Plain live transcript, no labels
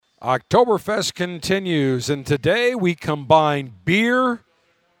Oktoberfest continues, and today we combine beer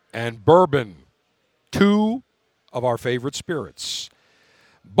and bourbon, two of our favorite spirits.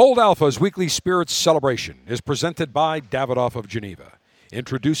 Bold Alpha's weekly spirits celebration is presented by Davidoff of Geneva,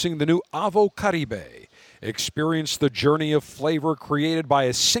 introducing the new Avo Caribe. Experience the journey of flavor created by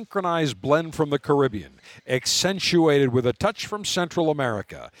a synchronized blend from the Caribbean, accentuated with a touch from Central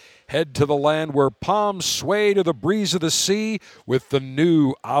America. Head to the land where palms sway to the breeze of the sea with the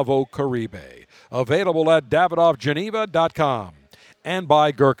new Avo Caribe. Available at DavidoffGeneva.com. And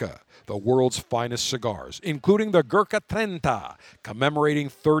by Gurkha, the world's finest cigars, including the Gurkha 30, commemorating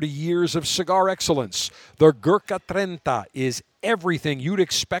 30 years of cigar excellence. The Gurkha 30 is everything you'd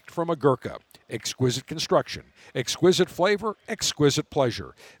expect from a Gurkha. Exquisite construction, exquisite flavor, exquisite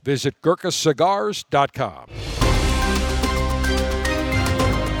pleasure. Visit GurkhaCigars.com.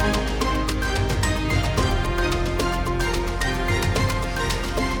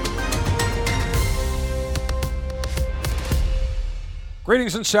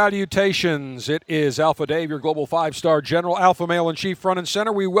 Greetings and salutations. It is Alpha Dave, your global five-star general, alpha male in chief, front and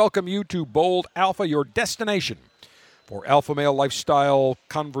center. We welcome you to Bold Alpha, your destination for alpha male lifestyle,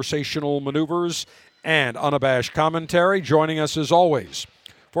 conversational maneuvers, and unabashed commentary. Joining us as always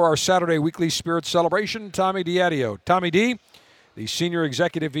for our Saturday weekly Spirits celebration, Tommy Diadio. Tommy D, the Senior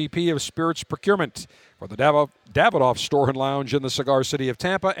Executive VP of Spirits Procurement for the Davidoff Store and Lounge in the Cigar City of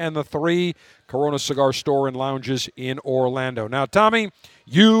Tampa and the 3 Corona Cigar Store and Lounges in Orlando. Now, Tommy,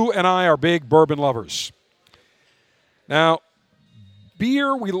 you and I are big bourbon lovers. Now,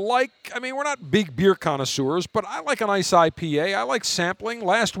 beer we like. I mean, we're not big beer connoisseurs, but I like a nice IPA. I like sampling.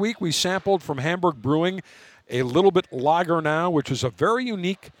 Last week we sampled from Hamburg Brewing a Little Bit Lager Now, which is a very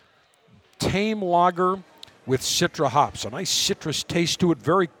unique tame lager with Citra hops. A nice citrus taste to it,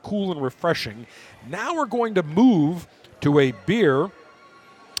 very cool and refreshing. Now we're going to move to a beer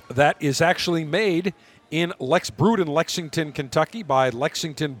that is actually made brewed in Lexington, Kentucky by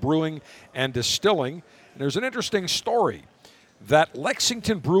Lexington Brewing and Distilling. And there's an interesting story that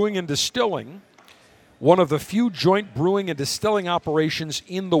Lexington Brewing and Distilling, one of the few joint brewing and distilling operations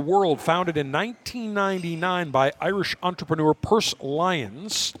in the world, founded in 1999 by Irish entrepreneur Perce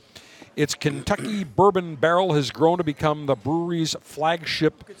Lyons. Its Kentucky Bourbon Barrel has grown to become the brewery's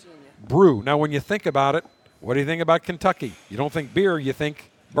flagship brew. Now, when you think about it, what do you think about Kentucky? You don't think beer, you think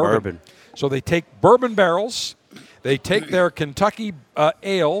bourbon. So they take bourbon barrels, they take their Kentucky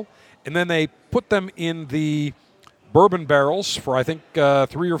ale, and then they put them in the bourbon barrels for, I think,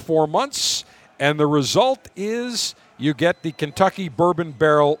 3 or 4 months, and the result is you get the Kentucky Bourbon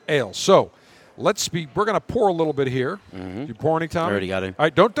Barrel Ale. So we're going to pour a little bit here. Mm-hmm. You pour any, Tom? I already got it. All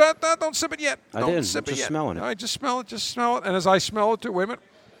right, don't sip it yet. I didn't. I'm just smelling it. All right, just smell it. And as I smell it too, wait a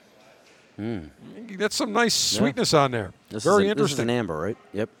minute. You get some nice sweetness on there. Very interesting. This is an amber, right?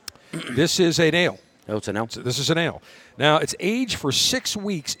 Yep. This is an ale. Oh, it's an ale? This is an ale. Now, it's aged for 6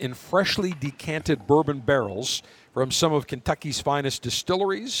 weeks in freshly decanted bourbon barrels from some of Kentucky's finest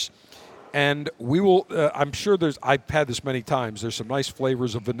distilleries. And we will, I'm sure I've had this many times, there's some nice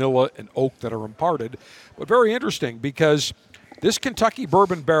flavors of vanilla and oak that are imparted. But very interesting because this Kentucky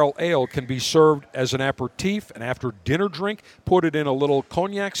Bourbon Barrel Ale can be served as an aperitif, an after-dinner drink. Put it in a little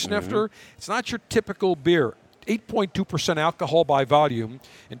cognac snifter. Mm-hmm. It's not your typical beer. 8.2% alcohol by volume.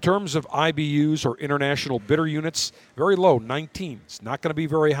 In terms of IBUs or international bitter units, very low, 19. It's not going to be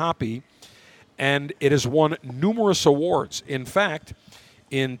very hoppy. And it has won numerous awards. In fact,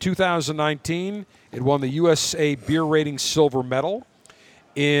 in 2019, it won the USA Beer Rating Silver Medal.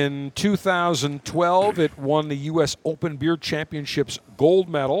 In 2012, it won the U.S. Open Beer Championships Gold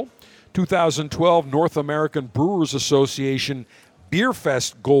Medal. 2012, North American Brewers Association Beer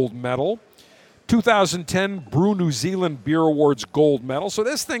Fest Gold Medal. 2010, Brew New Zealand Beer Awards Gold Medal. So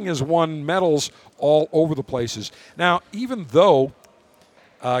this thing has won medals all over the places. Now, even though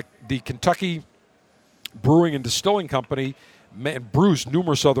the Kentucky Brewing and Distilling Company brews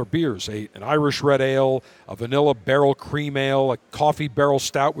numerous other beers, an Irish Red Ale, a Vanilla Barrel Cream Ale, a Coffee Barrel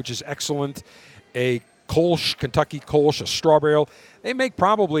Stout, which is excellent, a Kolsch, Kentucky Kolsch, a Strawberry Ale. They make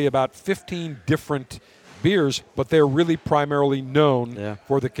probably about 15 different beers, but they're really primarily known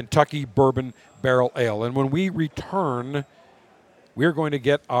for the Kentucky Bourbon Barrel Ale. And when we return, we're going to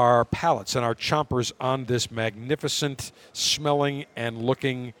get our palates and our chompers on this magnificent smelling and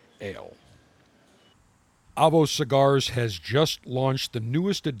looking ale. Avo Cigars has just launched the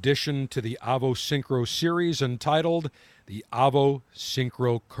newest addition to the Avo Syncro series entitled the Avo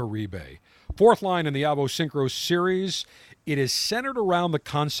Syncro Caribe. Fourth line in the Avo Syncro series, it is centered around the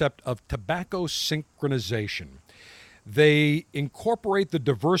concept of tobacco synchronization. They incorporate the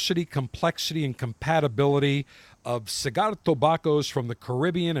diversity, complexity, and compatibility of cigar tobaccos from the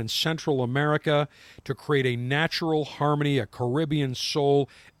Caribbean and Central America to create a natural harmony, a Caribbean soul,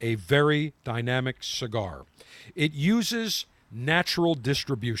 a very dynamic cigar. It uses natural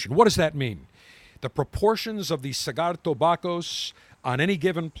distribution. What does that mean? The proportions of the cigar tobaccos on any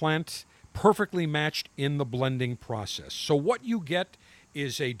given plant perfectly matched in the blending process. So what you get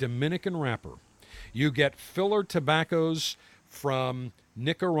is a Dominican wrapper. You get filler tobaccos from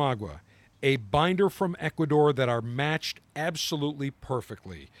Nicaragua, a binder from Ecuador that are matched absolutely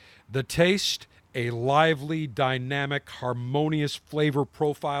perfectly. The taste, a lively, dynamic, harmonious flavor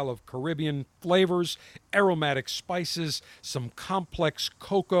profile of Caribbean flavors, aromatic spices, some complex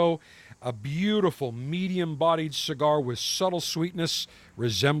cocoa, a beautiful medium-bodied cigar with subtle sweetness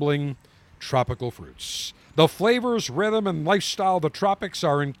resembling tropical fruits. The flavors, rhythm, and lifestyle of the tropics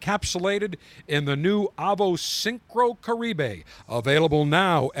are encapsulated in the new Avo Syncro Caribe, available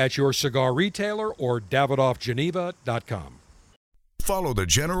now at your cigar retailer or davidoffgeneva.com. Follow the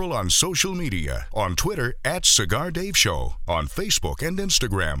General on social media. On Twitter @Cigar Dave Show. On Facebook and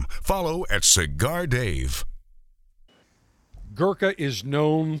Instagram, follow @Cigar Dave. Gurkha is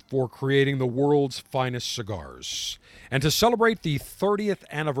known for creating the world's finest cigars. And to celebrate the 30th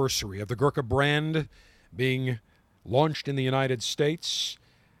anniversary of the Gurkha brand being launched in the United States,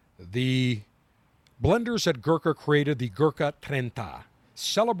 the blenders at Gurkha created the Gurkha 30.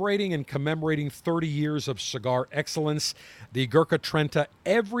 Celebrating and commemorating 30 years of cigar excellence, the Gurkha 30,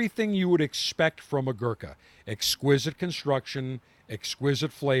 everything you would expect from a Gurkha. Exquisite construction,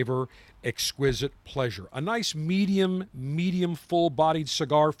 exquisite flavor, exquisite pleasure. A nice medium full-bodied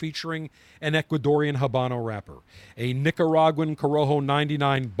cigar featuring an Ecuadorian Habano wrapper, a Nicaraguan Corojo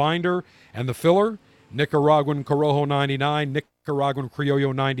 99 binder, and the filler, Nicaraguan Corojo 99, Nicaraguan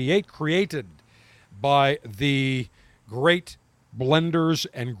Criollo 98, created by the great blenders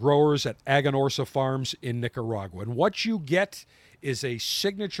and growers at Aganorsa Farms in Nicaragua. And what you get is a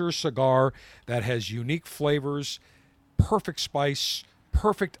signature cigar that has unique flavors, perfect spice,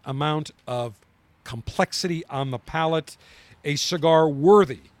 perfect amount of complexity on the palate, a cigar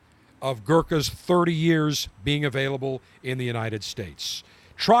worthy of Gurkha's 30 years being available in the United States.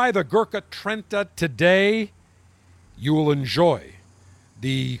 Try the Gurkha 30 today. You will enjoy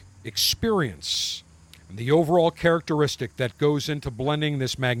the experience and the overall characteristic that goes into blending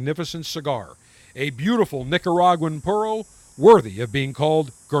this magnificent cigar, a beautiful Nicaraguan puro worthy of being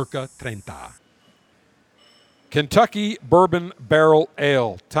called Gurkha 30. Kentucky Bourbon Barrel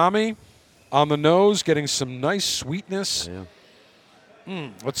Ale. Tommy, on the nose, getting some nice sweetness. Yeah.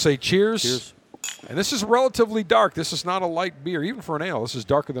 Let's say cheers. Cheers. And this is relatively dark. This is not a light beer, even for an ale. This is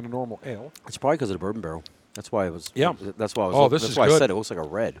darker than a normal ale. It's probably because of the bourbon barrel. That's why it was. Yeah. That's why I was. Oh, this that's is why good. I said it looks like a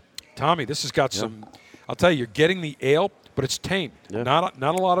red. Tommy, this has got some. I'll tell you, you're getting the ale, but it's tame. Yeah. Not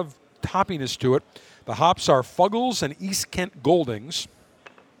a lot of hoppiness to it. The hops are Fuggles and East Kent Goldings.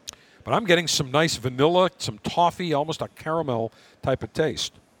 But I'm getting some nice vanilla, some toffee, almost a caramel type of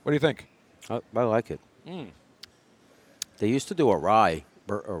taste. What do you think? I like it. They used to do a rye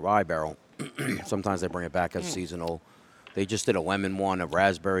barrel. Sometimes they bring it back as seasonal. They just did a lemon one, a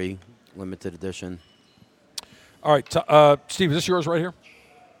raspberry limited edition. All right, Steve, is this yours right here?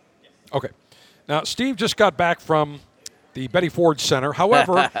 Okay. Now, Steve just got back from the Betty Ford Center.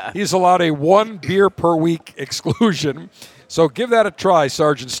 However, he's allowed a 1 beer per week exclusion. So give that a try,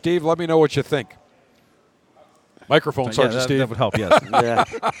 Sergeant Steve. Let me know what you think. Microphone, Sergeant Steve. That would help, yes. Yeah.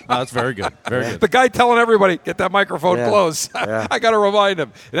 No, that's very good. Very good. The guy telling everybody, get that microphone Yeah. close. Yeah. I got to remind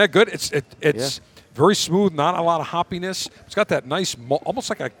him. Isn't that good? It's very smooth, not a lot of hoppiness. It's got that nice, almost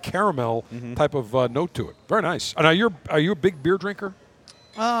like a caramel type of note to it. Very nice. Now, are you a big beer drinker?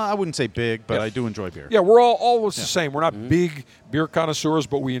 I wouldn't say big, but Yeah. I do enjoy beer. Yeah, we're all always the same. We're not big beer connoisseurs,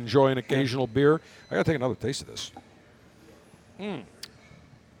 but we enjoy an occasional beer. I got to take another taste of this. And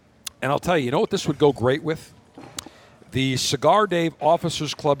I'll tell you, you know what this would go great with? The Cigar Dave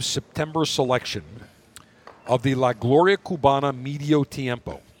Officers Club September selection of the La Gloria Cubana Medio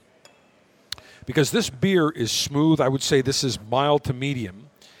Tiempo. Because this beer is smooth. I would say this is mild to medium.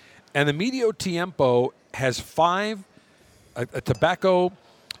 And the Medio Tiempo has a tobacco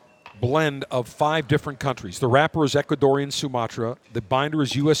blend of 5 different countries. The wrapper is Ecuadorian Sumatra. The binder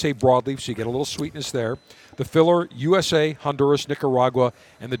is USA broadleaf, so you get a little sweetness there. The filler, USA, Honduras, Nicaragua,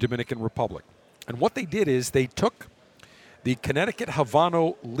 and the Dominican Republic. And what they did is they took the Connecticut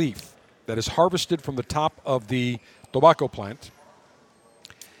Habano leaf that is harvested from the top of the tobacco plant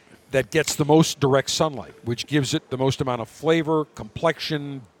that gets the most direct sunlight, which gives it the most amount of flavor,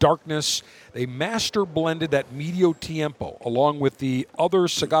 complexion, darkness. They master blended that Medio Tiempo along with the other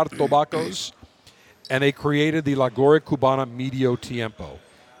cigar tobaccos, and they created the La Gloria Cubana Medio Tiempo.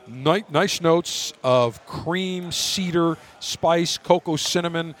 Nice notes of cream, cedar, spice, cocoa,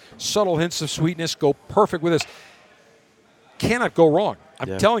 cinnamon, subtle hints of sweetness go perfect with this. Cannot go wrong.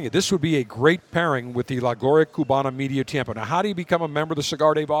 I'm telling you, this would be a great pairing with the La Gloria Cubana Medio Tiempo. Now, how do you become a member of the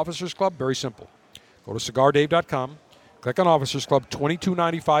Cigar Dave Officers Club? Very simple. Go to cigardave.com, click on Officers Club,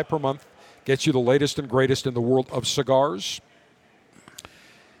 $22.95 per month. Gets you the latest and greatest in the world of cigars.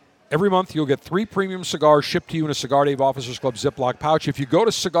 Every month, you'll get 3 premium cigars shipped to you in a Cigar Dave Officers Club Ziploc pouch. If you go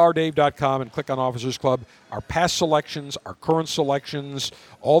to cigardave.com and click on Officers Club, our past selections, our current selections,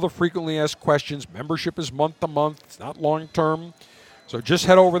 all the frequently asked questions. Membership is month to month. It's not long term. So just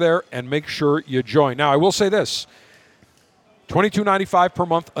head over there and make sure you join. Now, I will say this. $22.95 per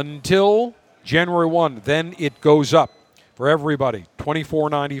month until January 1. Then it goes up for everybody.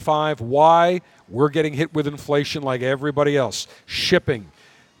 $24.95. Why? We're getting hit with inflation like everybody else. Shipping.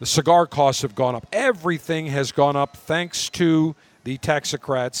 The cigar costs have gone up. Everything has gone up thanks to the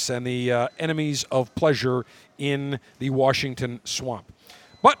taxocrats and the enemies of pleasure in the Washington swamp.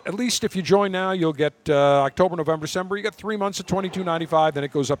 But at least if you join now, you'll get October, November, December. You get 3 months at $22.95. Then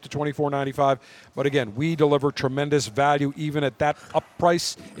it goes up to $24.95. But again, we deliver tremendous value. Even at that up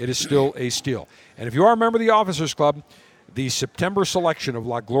price, it is still a steal. And if you are a member of the Officers Club, the September selection of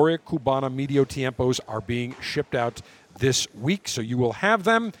La Gloria Cubana Medio Tiempos are being shipped out this week, so you will have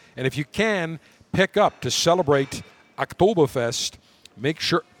them. And if you can, pick up to celebrate Oktoberfest. Make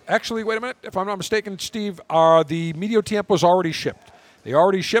sure... Actually, wait a minute. If I'm not mistaken, Steve, the Medio Tiempos already shipped. They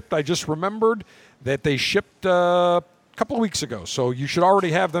already shipped. I just remembered that they shipped a couple of weeks ago. So you should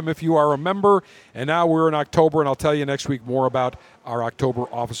already have them if you are a member. And now we're in October, and I'll tell you next week more about our October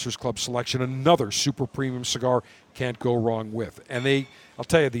Officers Club selection. Another super premium cigar can't go wrong with. And I'll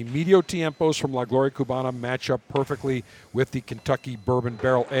tell you, the Medio Tiempos from La Gloria Cubana match up perfectly with the Kentucky Bourbon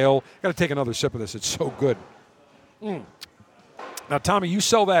Barrel Ale. Got to take another sip of this. It's so good. Now, Tommy, you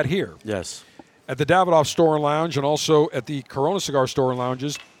sell that here. Yes. At the Davidoff Store and Lounge and also at the Corona Cigar Store and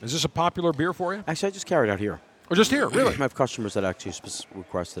Lounges. Is this a popular beer for you? Actually, I just carried it out here. Or just here, really? I have customers that actually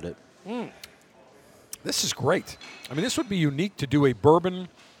requested it. This is great. I mean, this would be unique to do a bourbon.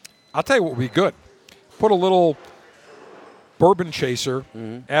 I'll tell you what would be good. Put a little bourbon chaser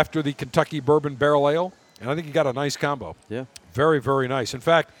after the Kentucky Bourbon Barrel Ale, and I think you got a nice combo. Yeah. Very, very nice. In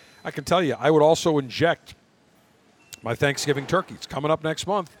fact, I can tell you, I would also inject my Thanksgiving turkey. It's coming up next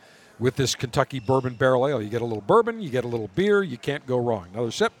month with this Kentucky Bourbon Barrel Ale. You get a little bourbon, you get a little beer, you can't go wrong.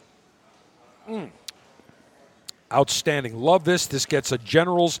 Another sip. Outstanding. Love this. This gets a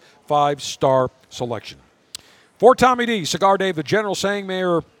General's 5-star selection. For Tommy D, Cigar Dave, the General saying,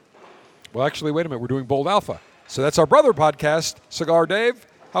 Mayor, well, actually, wait a minute, we're doing Bold Alpha. So that's our brother podcast, Cigar Dave.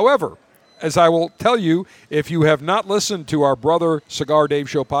 However, as I will tell you, if you have not listened to our brother Cigar Dave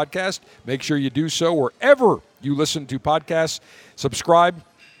Show podcast, make sure you do so wherever you listen to podcasts. Subscribe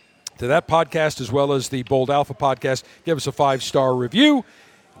to that podcast as well as the Bold Alpha podcast. Give us a 5-star review.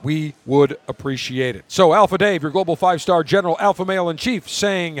 We would appreciate it. So, Alpha Dave, your global 5-star general, Alpha Male in Chief,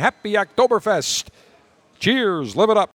 saying Happy Oktoberfest. Cheers. Live it up.